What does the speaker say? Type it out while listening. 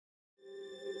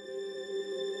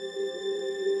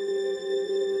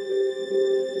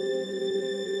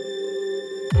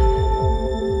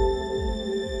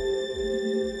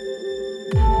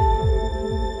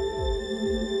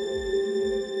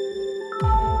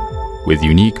With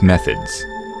unique methods,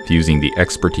 fusing the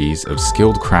expertise of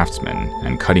skilled craftsmen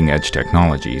and cutting-edge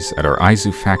technologies at our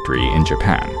Aizu factory in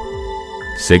Japan,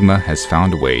 Sigma has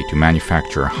found a way to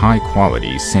manufacture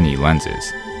high-quality CINE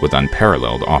lenses with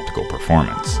unparalleled optical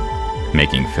performance,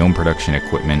 making film production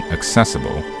equipment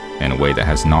accessible in a way that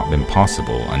has not been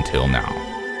possible until now.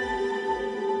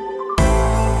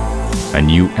 A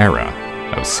new era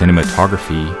of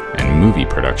cinematography and movie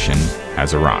production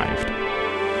has arrived.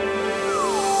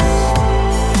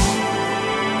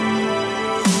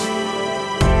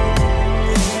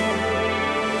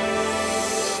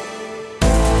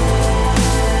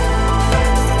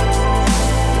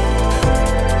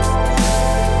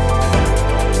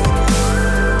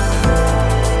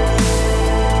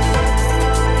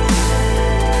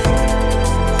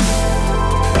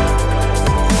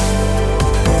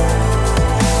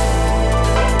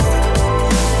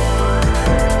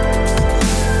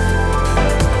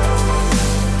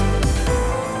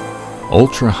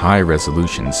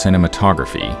 Ultra-high-resolution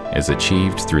cinematography is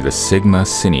achieved through the Sigma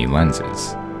CINE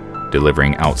lenses.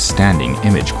 Delivering outstanding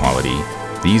image quality,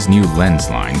 these new lens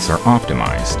lines are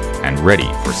optimized and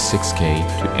ready for 6K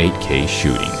to 8K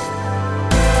shooting.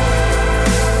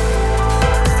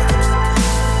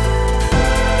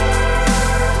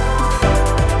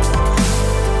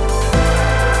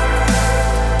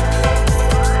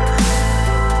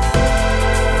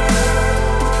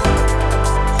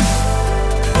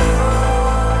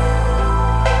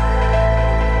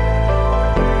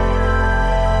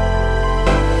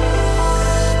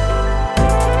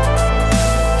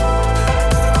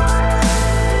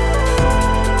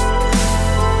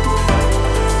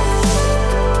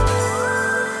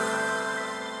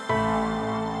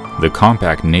 The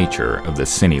compact nature of the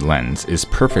CINE lens is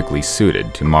perfectly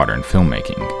suited to modern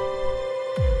filmmaking.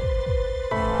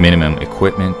 Minimum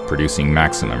equipment producing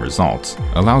maximum results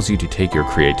allows you to take your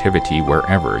creativity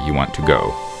wherever you want to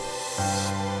go.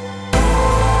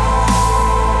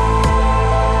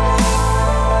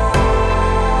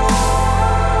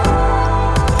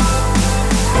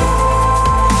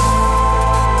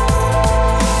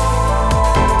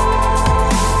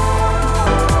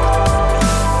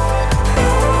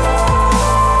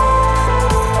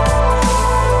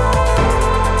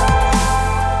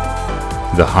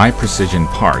 The high-precision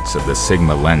parts of the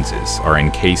Sigma lenses are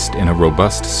encased in a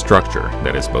robust structure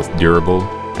that is both durable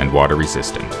and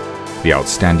water-resistant. The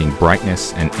outstanding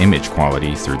brightness and image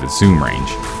quality through the zoom range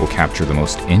will capture the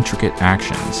most intricate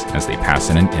actions as they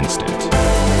pass in an instant.